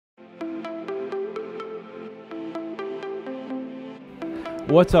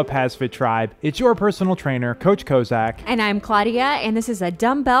What's up, HASfit Tribe? It's your personal trainer, Coach Kozak. And I'm Claudia, and this is a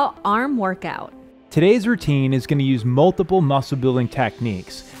dumbbell arm workout. Today's routine is going to use multiple muscle building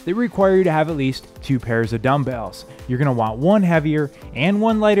techniques that require you to have at least 2 pairs of dumbbells. You're going to want one heavier and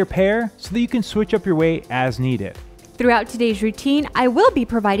one lighter pair so that you can switch up your weight as needed. Throughout today's routine, I will be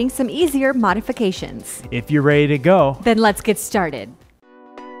providing some easier modifications. If you're ready to go, then let's get started.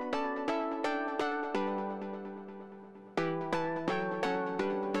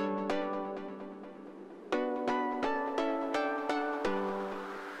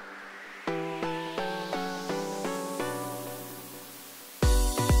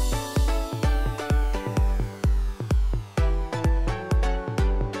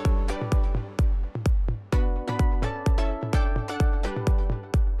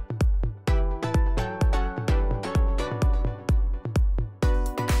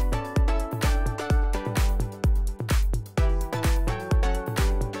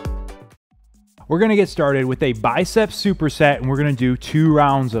 we're going to get started with a bicep superset, and we're going to do 2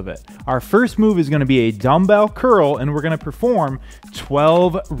 rounds of it. Our first move is going to be a dumbbell curl, and we're going to perform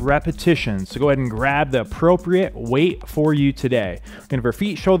 12 repetitions. So go ahead and grab the appropriate weight for you today. We're going to have our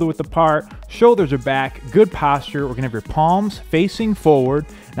feet shoulder width apart, shoulders are back, good posture. We're going to have your palms facing forward.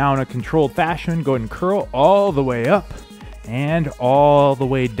 Now in a controlled fashion, go ahead and curl all the way up and all the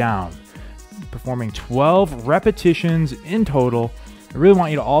way down. Performing 12 repetitions in total. I really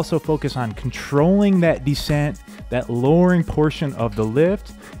want you to also focus on controlling that descent. That lowering portion of the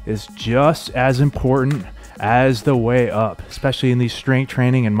lift is just as important as the way up, especially in these strength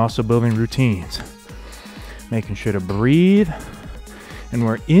training and muscle building routines. Making sure to breathe. And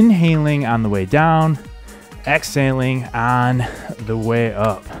we're inhaling on the way down, exhaling on the way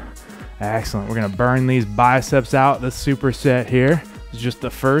up. Excellent. We're going to burn these biceps out, the superset here. This is just the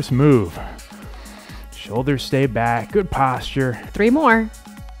first move. Shoulders stay back, good posture. 3 more.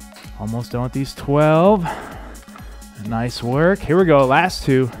 Almost done with these 12. Nice work. Here we go, last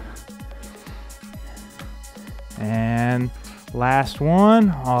 2. And last one,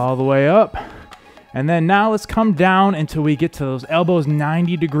 all the way up. And then now let's come down until we get to those elbows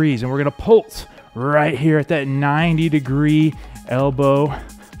 90 degrees. And we're gonna pulse right here at that 90-degree elbow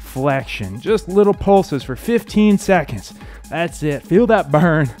flexion. Just little pulses for 15 seconds. That's it. Feel that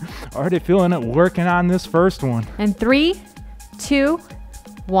burn. Already feeling it working on this first one. And 3, 2,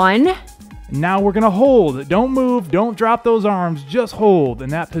 1. Now we're going to hold. Don't move. Don't drop those arms. Just hold in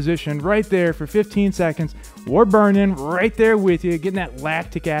that position right there for 15 seconds. We're burning right there with you, getting that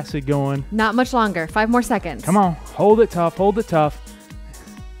lactic acid going. Not much longer. 5 more seconds. Come on. Hold it tough. Hold it tough.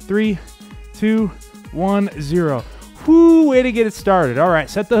 3, 2, 1, 0. Whoo, way to get it started. All right,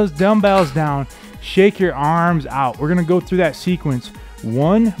 set those dumbbells down. Shake your arms out. We're gonna go through that sequence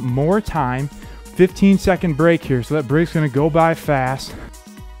one more time. 15-second break here, so that break's gonna go by fast.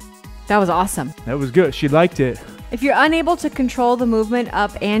 That was awesome. That was good. She liked it. If you're unable to control the movement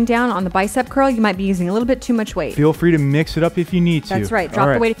up and down on the bicep curl, you might be using a little bit too much weight. Feel free to mix it up if you need to. That's right.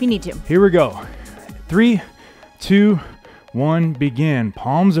 Drop the weight if you need to. Here we go. 3, 2, 1, begin.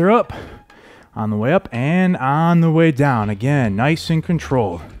 Palms are up. On the way up and on the way down. Again, nice and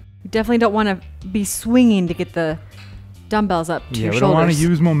controlled. You definitely don't want to be swinging to get the dumbbells up to your shoulders. Yeah, we don't want to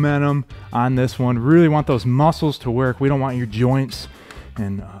use momentum on this one. Really want those muscles to work. We don't want your joints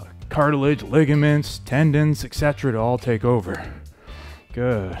and cartilage, ligaments, tendons, etc. to all take over.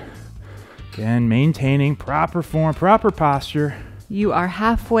 Good. Again, maintaining proper form, proper posture. You are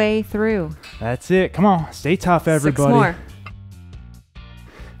halfway through. That's it. Come on. Stay tough, everybody. 6 more.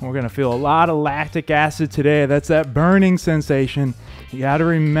 We're going to feel a lot of lactic acid today. That's that burning sensation. You got to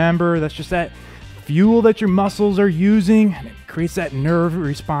remember that's just that fuel that your muscles are using. And it creates that nerve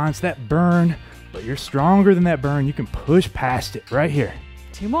response, that burn. But you're stronger than that burn. You can push past it right here.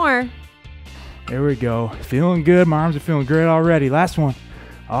 2 more. There we go. Feeling good. My arms are feeling great already. Last one.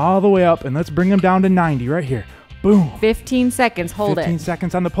 All the way up. And let's bring them down to 90 right here. Boom. 15 seconds. Hold 15 it.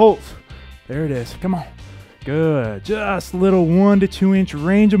 seconds on the pulse. There it is. Come on. Good. Just little 1 to 2 inch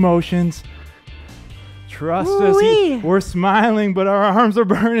range of motions. Trust us. We're smiling, but our arms are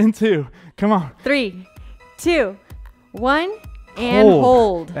burning too. Come on. 3, 2, 1, and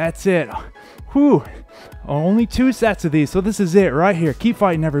hold. That's it. Whew. Only 2 sets of these, so this is it right here. Keep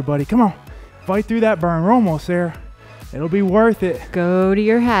fighting, everybody. Come on. Fight through that burn. We're almost there. It'll be worth it. Go to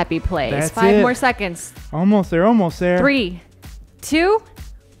your happy place. That's 5 more seconds. Almost there. Almost there. 3, 2,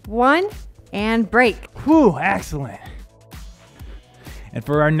 1. And break. Whew, excellent. And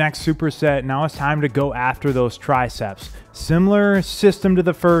for our next superset, now it's time to go after those triceps. Similar system to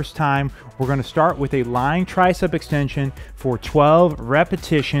the first time. We're going to start with a lying tricep extension for 12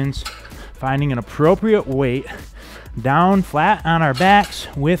 repetitions, finding an appropriate weight. down flat on our backs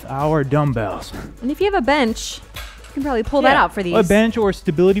with our dumbbells. And if you have a bench, you can probably pull that out for these. A bench or a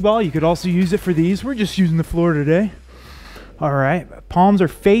stability ball, you could also use it for these. We're just using the floor today. All right, palms are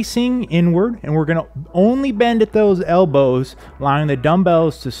facing inward, and we're gonna only bend at those elbows, allowing the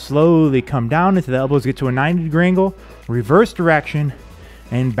dumbbells to slowly come down into the elbows, get to a 90-degree angle, reverse direction,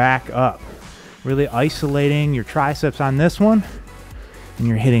 and back up. Really isolating your triceps on this one, and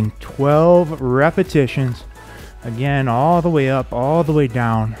you're hitting 12 repetitions. Again, all the way up, all the way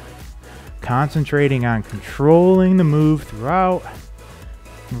down, concentrating on controlling the move throughout,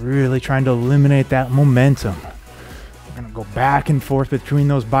 really trying to eliminate that momentum. We're gonna go back and forth between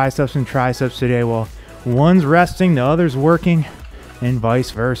those biceps and triceps today. While one's resting, the other's working, and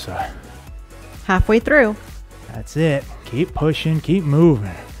vice versa. Halfway through. That's it. Keep pushing, keep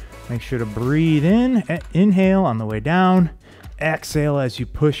moving. Make sure to breathe in, inhale on the way down, exhale as you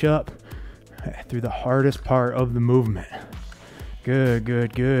push up through the hardest part of the movement. Good,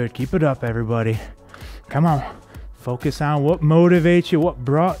 good, good. Keep it up, everybody. Come on. Focus on what motivates you, what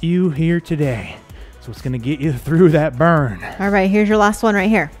brought you here today. So it's going to get you through that burn. All right, here's your last one right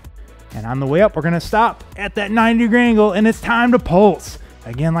here. And on the way up, we're going to stop at that 90-degree angle, and it's time to pulse.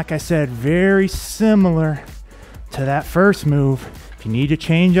 Again, like I said, very similar to that first move. If you need to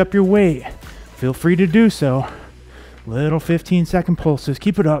change up your weight, feel free to do so. Little 15-second pulses.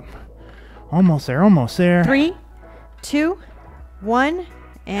 Keep it up. Almost there, almost there. 3, 2, 1,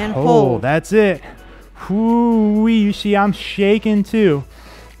 and hold. hold. That's it. Whoo-wee, you see I'm shaking too.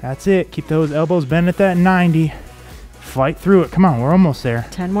 That's it. Keep those elbows bent at that 90. Fight through it. Come on, we're almost there.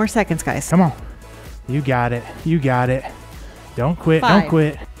 10 more seconds, guys. Come on. You got it. You got it. Don't quit. 5, don't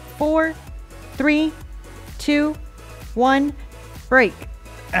quit. 4, 3, 2, 1, break.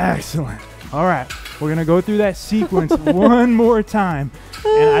 Excellent. All right. We're going to go through that sequence one more time.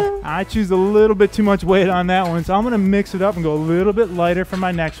 And I choose a little bit too much weight on that one, so I'm going to mix it up and go a little bit lighter for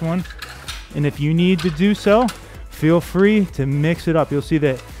my next one. And if you need to do so, feel free to mix it up. You'll see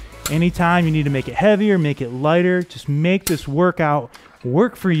that anytime you need to make it heavier, make it lighter, just make this workout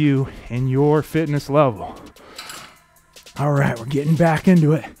work for you and your fitness level. All right, we're getting back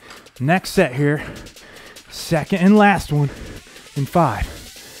into it. Next set here, second and last one in 5,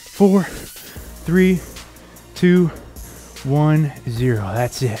 4, 3, 2, 1, 0.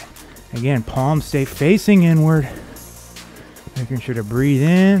 That's it. Again, palms stay facing inward, making sure to breathe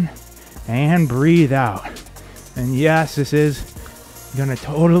in and breathe out. And yes, this is gonna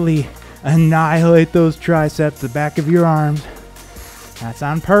totally annihilate those triceps, the back of your arms. That's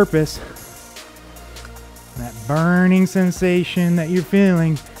on purpose. That burning sensation that you're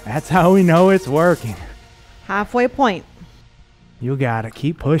feeling, that's how we know it's working. Halfway point. You gotta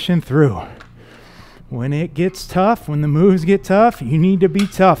keep pushing through. When it gets tough, when the moves get tough, you need to be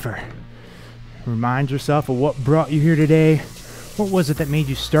tougher. Remind yourself of what brought you here today. What was it that made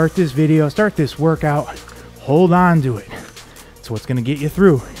you start this video, start this workout? Hold on to it. It's what's gonna get you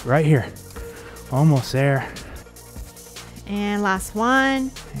through right here. Almost there. And last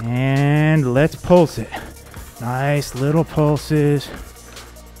one. And let's pulse it. Nice little pulses.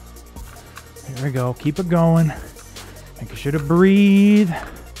 Here we go. Keep it going. Making sure to breathe.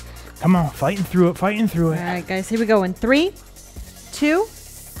 Come on, fighting through it, fighting through it. All right, guys, here we go in 3, 2,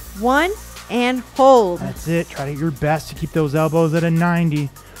 1, and hold. That's it. Try to do your best to keep those elbows at a 90.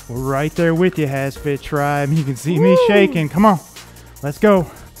 We're right there with you, HASfit Tribe. You can see me shaking. Come on, let's go.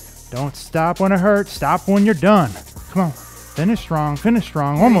 Don't stop when it hurts. Stop when you're done. Come on, finish strong, finish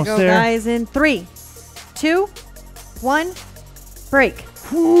strong. Almost Here we go, there. guys, in 3, 2, 1, break.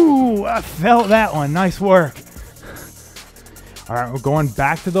 Whoo, I felt that one. Nice work. All right, we're going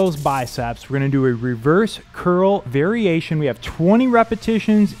back to those biceps. We're gonna do a reverse curl variation. We have 20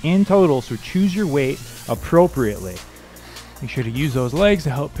 repetitions in total, so choose your weight appropriately. Make sure to use those legs to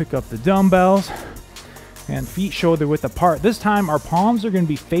help pick up the dumbbells. And feet shoulder width apart. This time our palms are gonna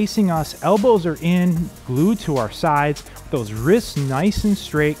be facing us. Elbows are in, glued to our sides. Those wrists nice and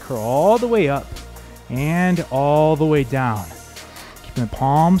straight. Curl all the way up and all the way down. Keeping the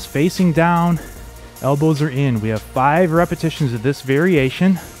palms facing down. Elbows are in. We have 5 repetitions of this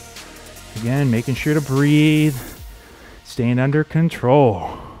variation. Again, making sure to breathe, staying under control.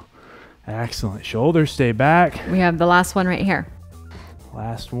 Excellent. Shoulders stay back. We have the last one right here.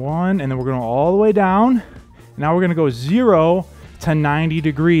 Last one, and then we're going all the way down. Now we're going to go 0 to 90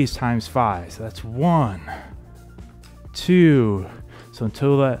 degrees times 5. So that's 1, 2. So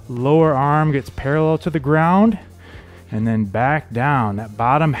until that lower arm gets parallel to the ground. And then back down, that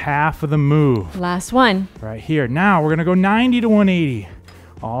bottom half of the move. Last one. Right here. Now we're gonna go 90 to 180.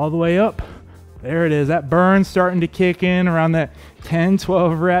 All the way up. There it is. That burn's starting to kick in around that 10,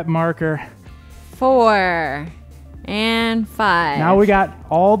 12 rep marker. 4, And 5. Now we got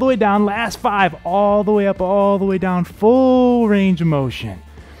all the way down, last 5, all the way up, all the way down, full range of motion.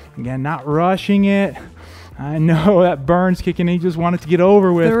 Again, not rushing it. I know that burn's kicking in, you just want it to get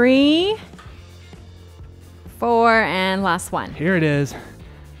over with. 3, 4, and last one. Here it is.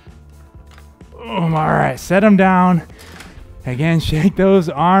 Boom, all right, set them down. Again, shake those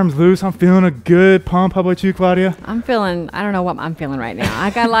arms loose. I'm feeling a good pump. How about you, Claudia? I'm feeling, I don't know what I'm feeling right now. I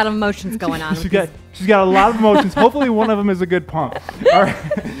got a lot of emotions going on. She's got a lot of emotions. Hopefully one of them is a good pump. All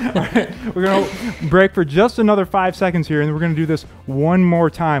right. We're going to break for just another 5 seconds here, and then we're going to do this one more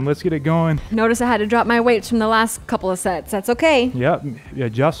time. Let's get it going. Notice I had to drop my weights from the last couple of sets. That's okay. Yep,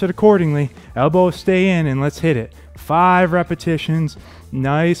 adjust it accordingly. Elbows stay in, and let's hit it. 5 repetitions.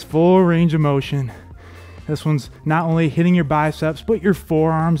 Nice full range of motion. This one's not only hitting your biceps, but your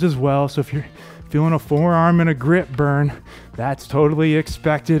forearms as well. So if you're feeling a forearm and a grip burn, that's totally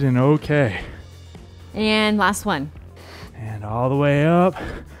expected and okay. And last one. And all the way up,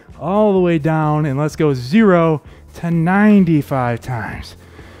 all the way down, and let's go 0 to 95 times.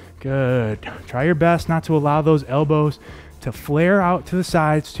 Good. Try your best not to allow those elbows to flare out to the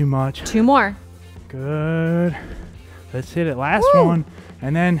sides too much. 2 more. Good. Let's hit it. Last one.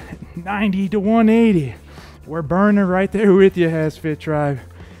 And then 90 to 180. We're burning right there with you, HASfit Tribe.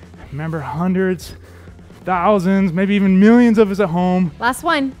 Remember, hundreds, thousands, maybe even millions of us at home. Last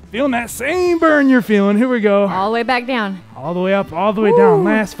one. Feeling that same burn you're feeling. Here we go. All the way back down. All the way up, all the way down.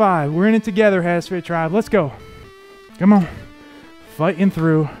 Last 5. We're in it together, HASfit Tribe. Let's go. Come on. Fighting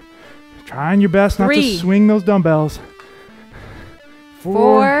through. Trying your best not to swing those dumbbells.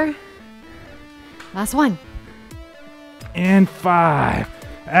 4. Last one. And 5.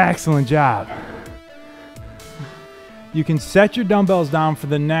 Excellent job. You can set your dumbbells down for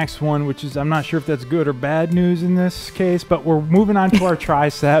the next one, which is, I'm not sure if that's good or bad news in this case, but we're moving on to our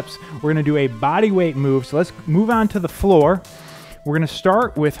triceps. We're gonna do a body weight move. So let's move on to the floor. We're gonna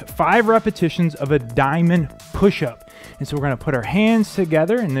start with 5 repetitions of a diamond push-up. And so we're gonna put our hands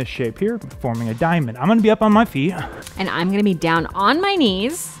together in this shape here, forming a diamond. I'm gonna be up on my feet. And I'm gonna be down on my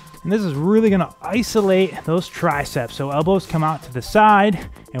knees. And this is really gonna isolate those triceps. So elbows come out to the side,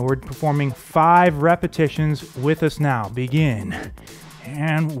 and we're performing 5 repetitions with us now. Begin.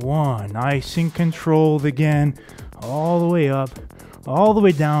 And 1, nice and controlled again. All the way up, all the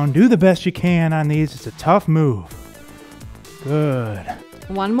way down. Do the best you can on these. It's a tough move. Good.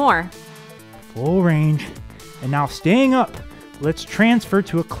 1 more. Full range. And now staying up, let's transfer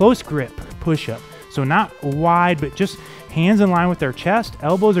to a close grip push-up. So not wide, but just hands in line with our chest.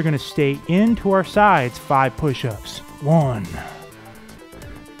 Elbows are gonna stay into our sides. 5 push-ups. 1,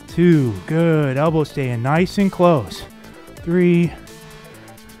 2, good. Elbows stay in nice and close. 3,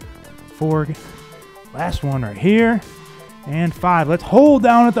 4, last one right here. And 5. Let's hold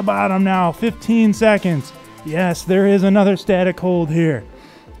down at the bottom now. 15 seconds. Yes, there is another static hold here.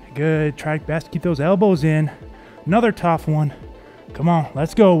 Good. Try best to keep those elbows in. Another tough one. Come on,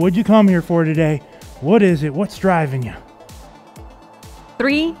 let's go. What'd you come here for today? What is it? What's driving you?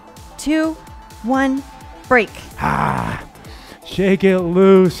 3, 2, 1, break. Shake it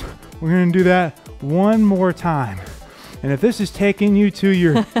loose. We're gonna do that one more time. And if this is taking you to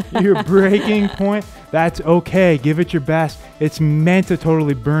your breaking point, that's okay. Give it your best. It's meant to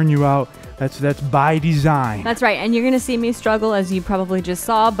totally burn you out. That's by design. That's right. And you're going to see me struggle, as you probably just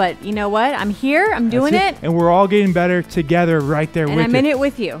saw. But you know what? I'm here. I'm doing it. And we're all getting better together right there with you. And I'm in it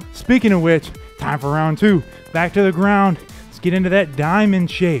with you. Speaking of which, time for round 2. Back to the ground. Let's get into that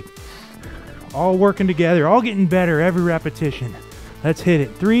diamond shape. All working together. All getting better every repetition. Let's hit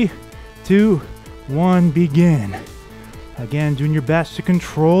it. 3, 2, 1, begin. Again, doing your best to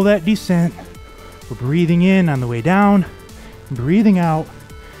control that descent. We're breathing in on the way down. Breathing out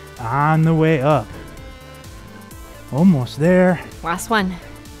on the way up. Almost there. Last one.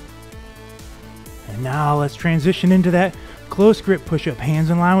 And now let's transition into that close grip push-up. Hands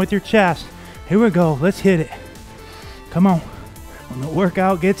in line with your chest. Here we go. Let's hit it. Come on. When the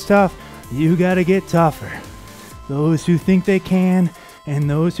workout gets tough, you got to get tougher. Those who think they can and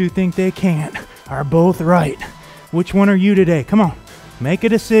those who think they can't are both right. Which one are you today? Come on. Make a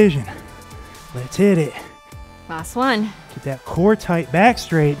decision. Let's hit it. Last one. Keep that core tight, back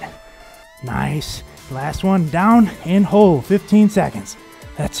straight. Nice. Last one, down and hold. 15 seconds.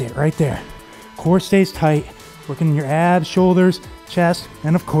 That's it right there. Core stays tight. Working your abs, shoulders, chest,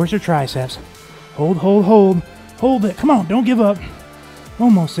 and of course your triceps. Hold, hold, hold. Hold it. Come on, don't give up.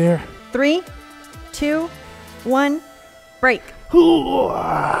 Almost there. 3, 2, 1, break.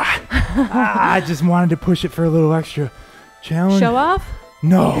 I just wanted to push it for a little extra challenge. Show off?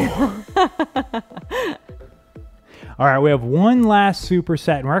 No. All right, we have one last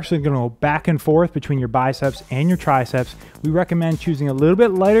superset, and we're actually going to go back and forth between your biceps and your triceps. We recommend choosing a little bit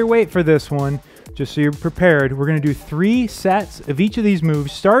lighter weight for this one, just so you're prepared. We're going to do 3 sets of each of these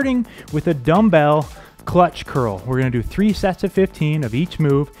moves, starting with a dumbbell clutch curl. We're going to do 3 sets of 15 of each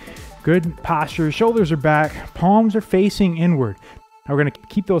move. Good posture, shoulders are back, palms are facing inward. Now we're going to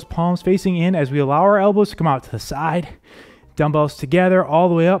keep those palms facing in as we allow our elbows to come out to the side. Dumbbells together, all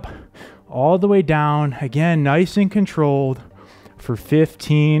the way up, all the way down. Again, nice and controlled for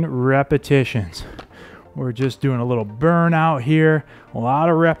 15 repetitions. We're just doing a little burnout here. A lot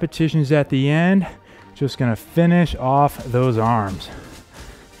of repetitions at the end. Just gonna finish off those arms.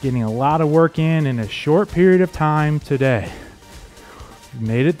 Getting a lot of work in a short period of time today. You've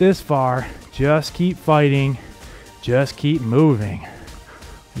made it this far. Just keep fighting. Just keep moving.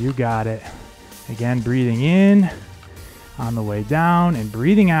 You got it. Again, breathing in on the way down and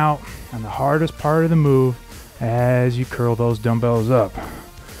breathing out on the hardest part of the move as you curl those dumbbells up.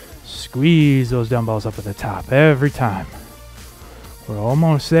 Squeeze those dumbbells up at the top every time. We're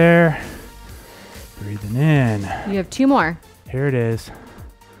almost there. Breathing in. You have 2 more. Here it is.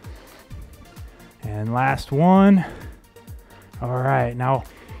 And last one. All right, now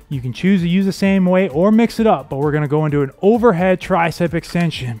you can choose to use the same weight or mix it up, but we're gonna go into an overhead tricep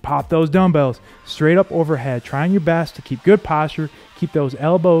extension. Pop those dumbbells straight up overhead. Trying your best to keep good posture. Keep those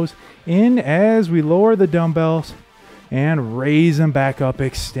elbows in as we lower the dumbbells and raise them back up,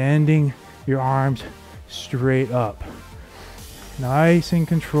 extending your arms straight up. Nice and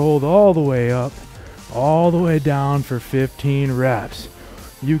controlled all the way up, all the way down for 15 reps.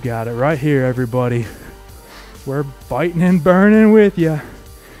 You got it right here, everybody. We're fighting and burning with you.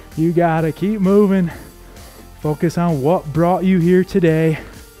 You gotta keep moving. Focus on what brought you here today.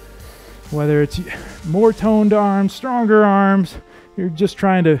 Whether it's more toned arms, stronger arms, you're just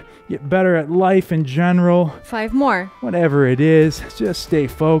trying to get better at life in general. 5 more. Whatever it is, just stay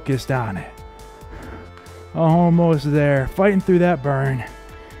focused on it. Almost there, fighting through that burn.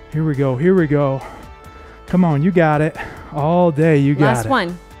 Here we go, here we go. Come on, you got it. All day, you got it. Last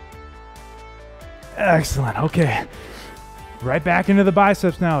one. Excellent, okay. Right back into the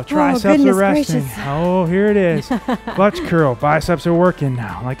biceps now. Triceps are resting. Gracious. Oh, here it is. Clutch curl. Biceps are working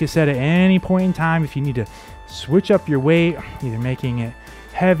now. Like I said, at any point in time, if you need to switch up your weight, either making it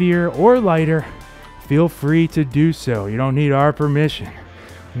heavier or lighter, feel free to do so. You don't need our permission.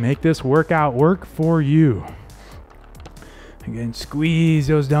 Make this workout work for you. Again, squeeze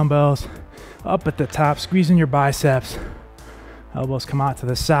those dumbbells up at the top, squeezing your biceps. Elbows come out to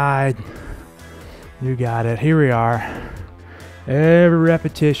the side. You got it. Here we are. Every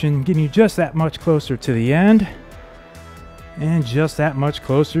repetition getting you just that much closer to the end and just that much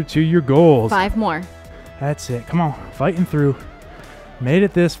closer to your goals. 5 more. That's it. Come on, fighting through. Made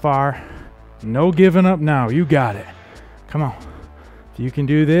it this far. No giving up now. You got it. Come on. If you can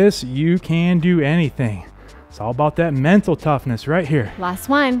do this, you can do anything. It's all about that mental toughness right here. Last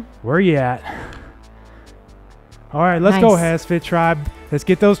one. Where you at? All right, let's go, HASfit Tribe. Let's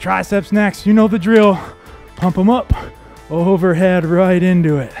get those triceps next. You know the drill. Pump them up. Overhead right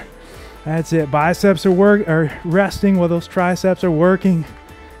into it. That's it. Biceps are resting while those triceps are working.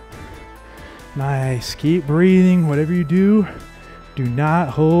 Nice. Keep breathing. Whatever you do, do not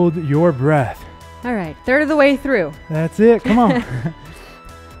hold your breath. All right, 1/3 of the way through. That's it. Come on.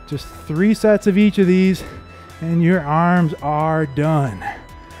 Just 3 sets of each of these, and your arms are done.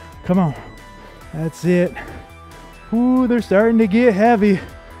 Come on. That's it. Ooh, they're starting to get heavy.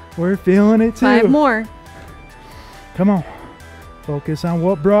 We're feeling it too. 5 more. Come on. Focus on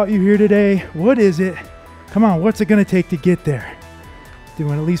what brought you here today. What is it? Come on, what's it going to take to get there?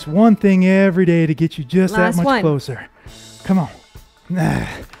 Doing at least one thing every day to get you just that much closer. Come on.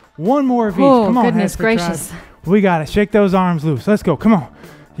 One more of each. Come on, goodness gracious. We got it. Shake those arms loose. Let's go. Come on.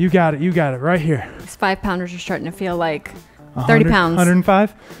 You got it. You got it right here. These 5-pounders are starting to feel like 30 pounds.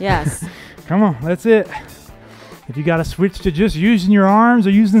 105? Yes. Come on. That's it. If you got to switch to just using your arms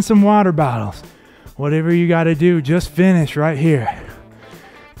or using some water bottles, whatever you got to do, just finish right here.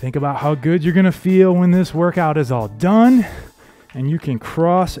 Think about how good you're going to feel when this workout is all done and you can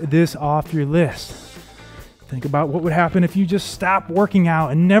cross this off your list. Think about what would happen if you just stopped working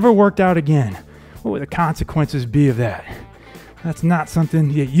out and never worked out again. What would the consequences be of that? That's not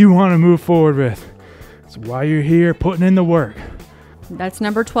something that you want to move forward with. That's why you're here putting in the work. That's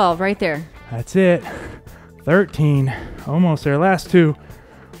number 12 right there. That's it. 13. Almost there. Last 2.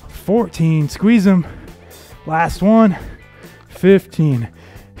 14. Squeeze them. Last one. 15.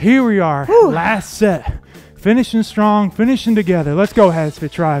 Here we are. Whew. Last set. Finishing strong. Finishing together. Let's go,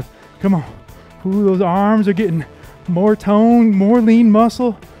 HASfit Tribe. Come on. Ooh, those arms are getting more tone, more lean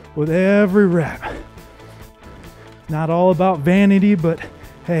muscle with every rep. not all about vanity, but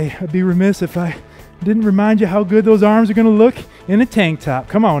hey, I'd be remiss if I didn't remind you how good those arms are gonna look in a tank top.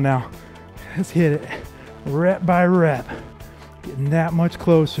 Come on now, let's hit it rep by rep. Getting that much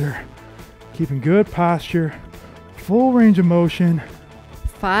closer. Keeping good posture, full range of motion.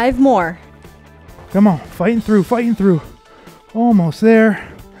 5 more. Come on, fighting through. Almost there.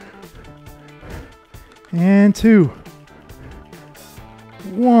 And 2.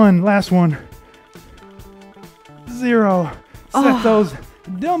 1, last one. 0. Set those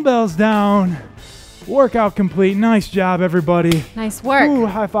dumbbells down. Workout complete. Nice job, everybody. Nice work. Ooh,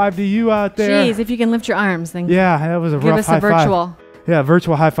 high five to you out there. Jeez, if you can lift your arms, then yeah, that was a give rough us high a virtual. five. Yeah,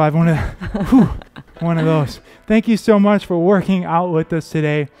 virtual high five. One of those. Thank you so much for working out with us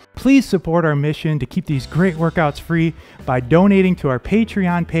today. Please support our mission to keep these great workouts free by donating to our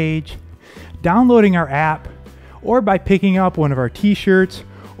Patreon page, downloading our app, or by picking up one of our t-shirts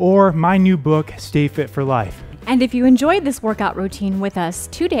or my new book, Stay Fit for Life. And if you enjoyed this workout routine with us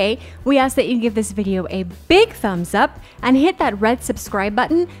today, we ask that you give this video a big thumbs up and hit that red subscribe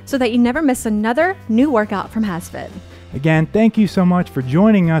button so that you never miss another new workout from HASfit. Again, thank you so much for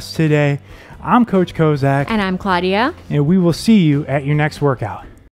joining us today. I'm Coach Kozak. And I'm Claudia. And we will see you at your next workout.